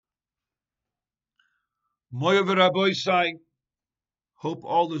Moya V'Raboisai, hope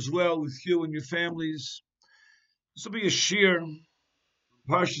all is well with you and your families. This will be a shir,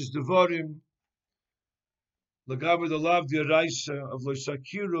 Parshas Devarim, Lagaber the Lav D'Oraisa of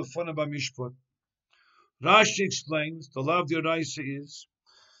Losakiru Fana B'Mishpat. Rashi explains the Lav D'Oraisa is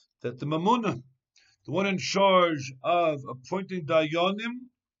that the Mamuna, the one in charge of appointing Dayanim,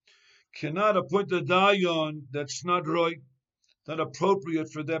 cannot appoint a Dayan that's not right, not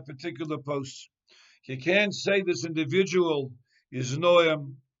appropriate for that particular post. You can't say this individual is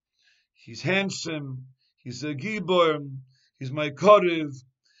Noam, he's handsome, he's a Gibor, he's my Korev,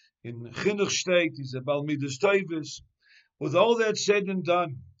 in Chinuch state, he's a Balmidas Toivis. With all that said and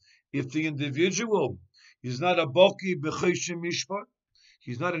done, if the individual is not a Boki B'Choshim Mishpat,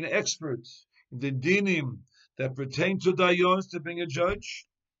 he's not an expert in the dinim that pertain to Dayons to being a judge,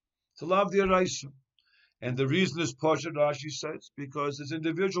 to love the Araisa. And the reason is Pasha Rashi says, because this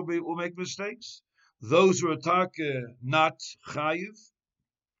individual will make mistakes. Those who are not chayiv,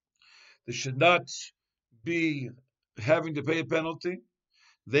 they should not be having to pay a penalty.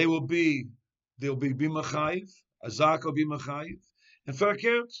 They'll be bimachayiv, azak will be machayiv. And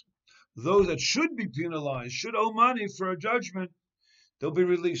fakert, those that should be penalized, should owe money for a judgment, they'll be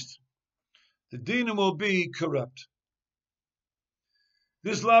released. The dinim will be corrupt.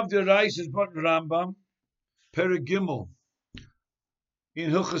 This lav derais is brought in Rambam, Perek Gimel, in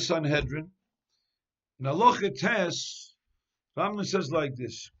Hilchos Sanhedrin. In Halacha Tes, Rambam says like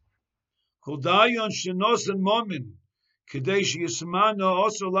this: Kol dayan shenosen momin, kedei sheyismana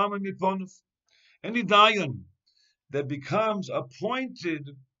also lama miponov. Any dayan that becomes appointed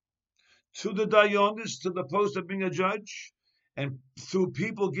to the dayanis, to the post of being a judge, and through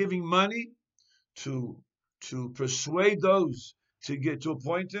people giving money to persuade those to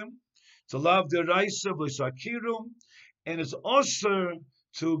appoint him, to love the raisa v'sakiru, and it's also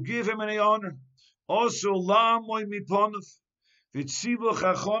to give him any honor. Also, la'amoy miponov, v'tzivu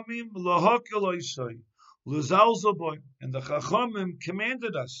chachamim lahakel oisai, l'zalzel boy. And the chachamim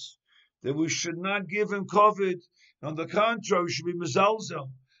commanded us that we should not give him kavod. On the contrary, we should be mezalzel.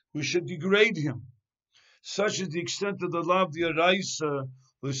 We should degrade him. Such is the extent of the love, the araisa,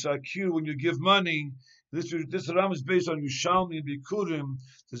 l'sakir, when you give money. This Ram is based on Yushalmi and Bikurim.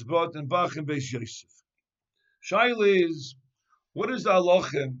 This brought in Bach and Beis Yosef. Shaila is, what is the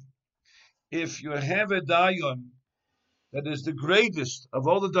halachim if you have a dayan that is the greatest of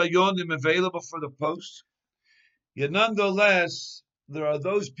all the dayanim available for the post, yet nonetheless there are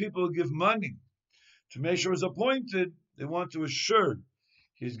those people who give money to make sure he's appointed. They want to assure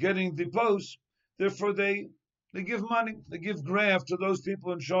he's getting the post. Therefore, they give money, they give graft to those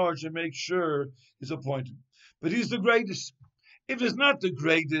people in charge to make sure he's appointed. But he's the greatest. If he's not the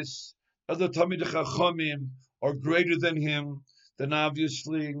greatest, other Talmidei Chachamim are greater than him, then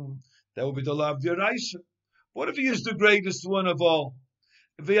obviously that will be the Lav D'Oraisa. What if he is the greatest one of all?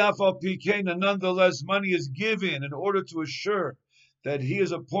 If the Afal Pikein, and nonetheless money is given in order to assure that he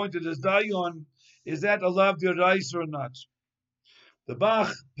is appointed as Dayan, is that a Lav D'Oraisa or not? The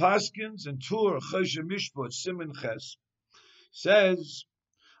Bach Paskins and Tur Choshen Mishpat Simin Ches says,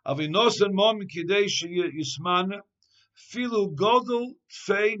 "Avinosan mom kidei sheyismana filu godel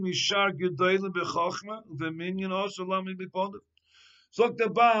fei mishar gedolim bechachma uveminyan also lami b'podav." So the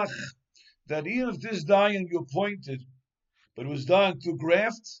Bach that even if this dayan you appointed, but it was done through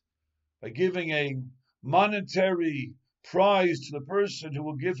graft by giving a monetary prize to the person who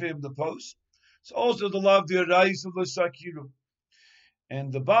will give him the post, it's also the lav d'oraisa of the sakiru.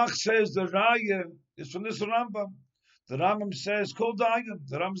 And the Bach says the raya is from this Rambam. The Rambam says, Kol Dayan.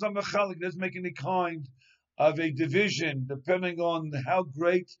 The Rambam's not mechalik, doesn't make any kind of a division depending on how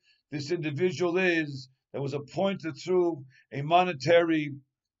great this individual is that was appointed through a monetary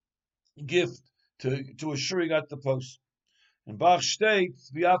gift to assure he got the post. And Bach states,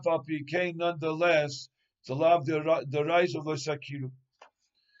 V'afal pikein, nonetheless, to love the rise of Losakiru.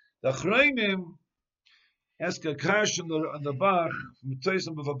 The Achrayim ask a question on the Bach, from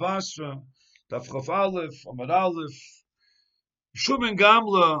Teisim of Abasra, Daf Chaf Aleph, Amar Aleph. Shimon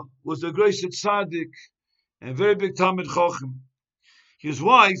Gamla was a great tzaddik and very big Talmid Chacham. His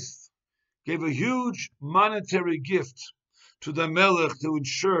wife gave a huge monetary gift to the Melech to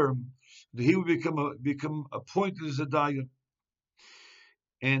ensure that he would become appointed as a dayan.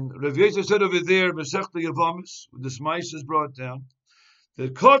 And Rav Yosef said over there, Masechta Yavamis, this mice is brought down,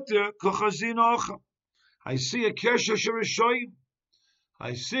 that Koter Kochazin Ocha. I see a kesher sherishoyim.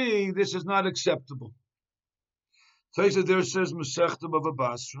 I see this is not acceptable. Taisa there says Masechta Bava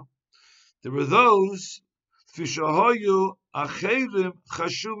Basra. There were those fishahoyu acherim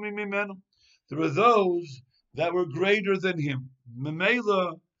chashuvim mimenu. There were those that were greater than him.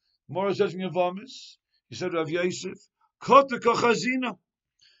 Memela, Morris says in Yavamis, He said, Rav Yosef, Kotaka Chazina.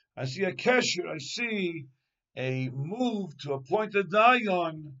 I see a kesher, I see a move to appoint a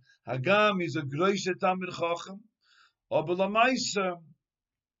dayan. Hagam is a groise Talmid Chacham. Obelamaisa,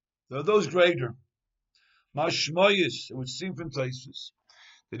 there are those greater. Mashmoyis, it would seem from Taisus,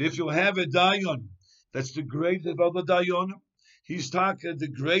 that if you have a dayan, that's the greatest of all the dayanim. He's talking the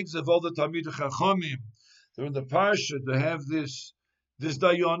greatest of all the Talmid Chachamim. They're in the parsha to have this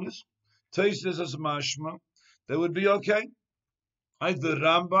dayanis. Taisus as mashma, that would be okay. I the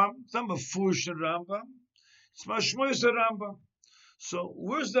Rambam, it's not a foolish Rambam. It's mashmoyis a Rambam. So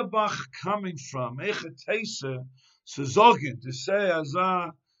where's the Bach coming from? Echetesa zu sagen, to say as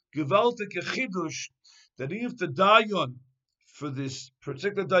a gewaltige chidush, that if the dayan for this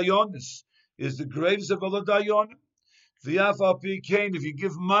particular dayanis is the greatest of all the dayanim, the Afal Kain, if you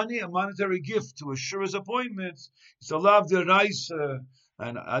give money, a monetary gift to assure his appointment, it's a lav de Reise,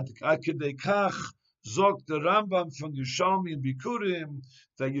 and Akedekach Zok the Rambam from Yerushalmi and Bikurim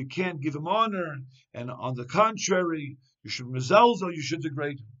that you can't give him honor, and on the contrary, you should mezelzel, you should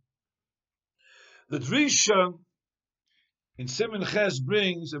degrade him. The Drisha in Siman Ches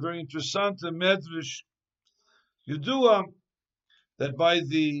brings a very interesting medrash Yedua that by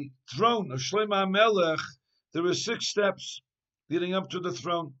the throne of Shlomo HaMelech there were 6 steps leading up to the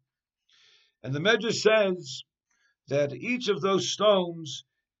throne, and the medrash says that each of those steps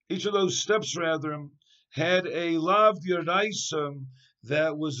had a lav d'oraisa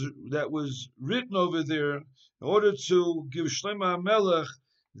that was written over there in order to give Shlomo HaMelech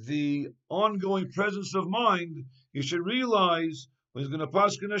the ongoing presence of mind. He should realize when he's going to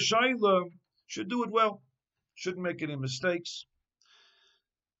paskin a shayla, should do it well, shouldn't make any mistakes.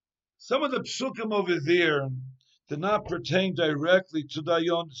 Some of the psukim over there did not pertain directly to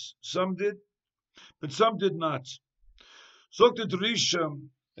dayan. Some did, but some did not. Zok the Drisha,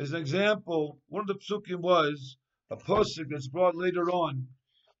 as an example, one of the psukim was a pasuk that's brought later on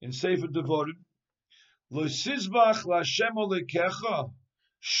in Sefer Devarim. Lo sizbach laHashem olekecha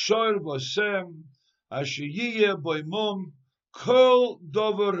shor v'sem asher yiyeh boimum kol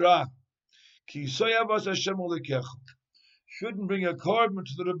dover ra ki soyavas Hashem olekecha. Shouldn't bring a korban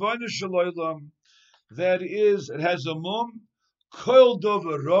to the Rebbeinu Shalom that is, it has a mum kol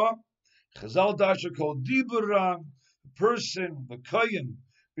dover ra. Chazal dasha kol dibur ra. Person, the kohen,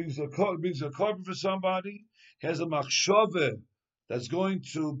 brings a korban for somebody, has a machshove that's going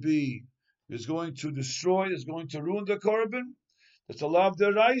to destroy, is going to ruin the korban. That's a lav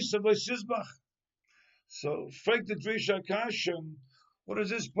d'oraisa by Sizbach. So, Frank the Drisha Kashem, what does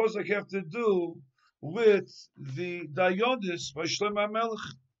this posuk have to do with the dayonis by Shlomo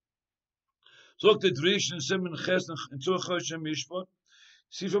HaMelech? So, look the Drisha and Siman Ches and Tuach Hashem Mishpat.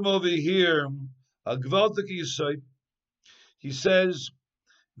 See from over here, a gewaltige yesod. He says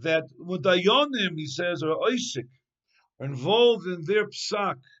that Mudayonim, he says, are Isaac, are involved in their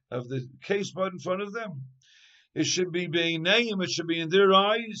psak of the case brought in front of them. It should be beinayim, it should be in their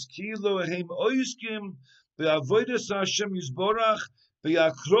eyes. Kilo heim oiskim be'avodas Hashem yisborach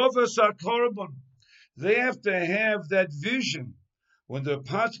be'akrovas hakorban. They have to have that vision when they're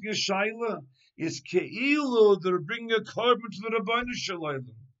passing a shayla. Is keilu they're bringing a korban to the Rebbeinu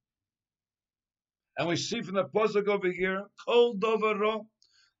Shalom. And we see from the pasuk over here, kol dovaro,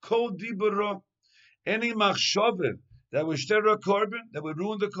 kol diburo, any machshove that would stir a korban, that would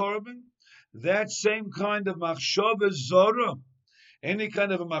ruin the korban, that same kind of machshove zora, any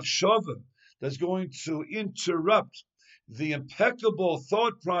kind of a machshove that's going to interrupt the impeccable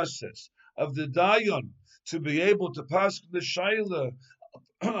thought process of the dayan to be able to pass the shayla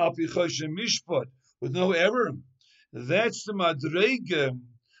al pi choshen mishpat with no error. That's the madrege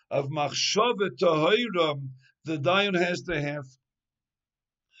of machshava tahira the dayan has to have.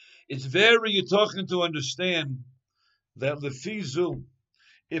 It's very talking to understand that lefizu,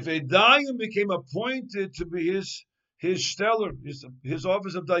 if a dayan became appointed to be his stellar, his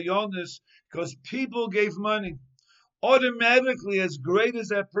office of dayanis, because people gave money, automatically, as great as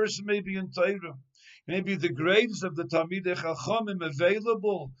that person may be in Torah, maybe the greatest of the Talmidei Chachamim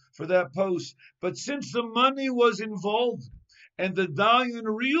available for that post, but since the money was involved, and the dayan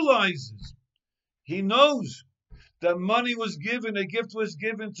realizes, he knows that money was given, a gift was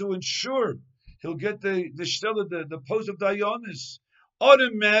given to ensure he'll get the post of dayanis.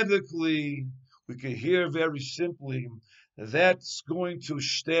 Automatically, we can hear very simply that's going to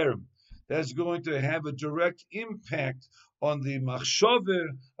shter. That's going to have a direct impact on the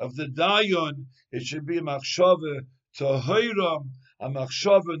machshava of the dayan. It should be a machshava tahira, a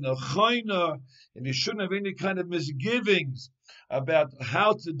machshava nechayna, and he shouldn't have any kind of misgivings about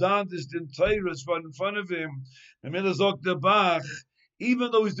how to don this din Torah in front of him. Even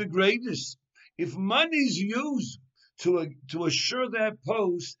though he's the greatest, If money is used to assure that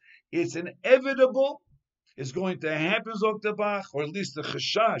post, it's inevitable. It's going to happen, Zoktabach, or at least the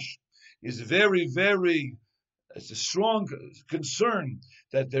chashash is very, very. It's a strong concern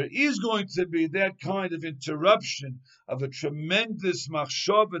that there is going to be that kind of interruption of a tremendous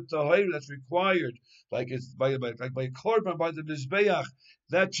machshava tahir that's required, like it's by korban, by the mizbeach.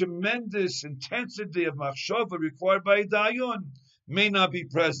 That tremendous intensity of machshava required by dayan may not be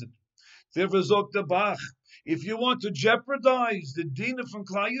present. Therefore, Zoktabach, if you want to jeopardize the dina from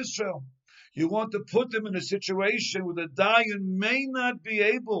Klal Yisrael, you want to put them in a situation where the dayan may not be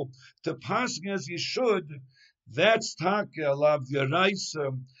able to pass as he should. That's take alav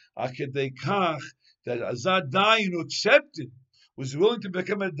yaraisa akedei kach that Azad dayan who accepted, was willing to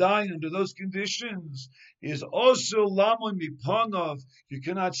become a dayan under those conditions, is also lamon mipanov. You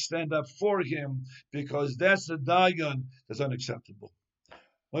cannot stand up for him because that's a dayan that's unacceptable.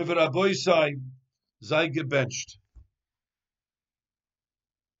 However, Rabbi Sai, sei gebenched.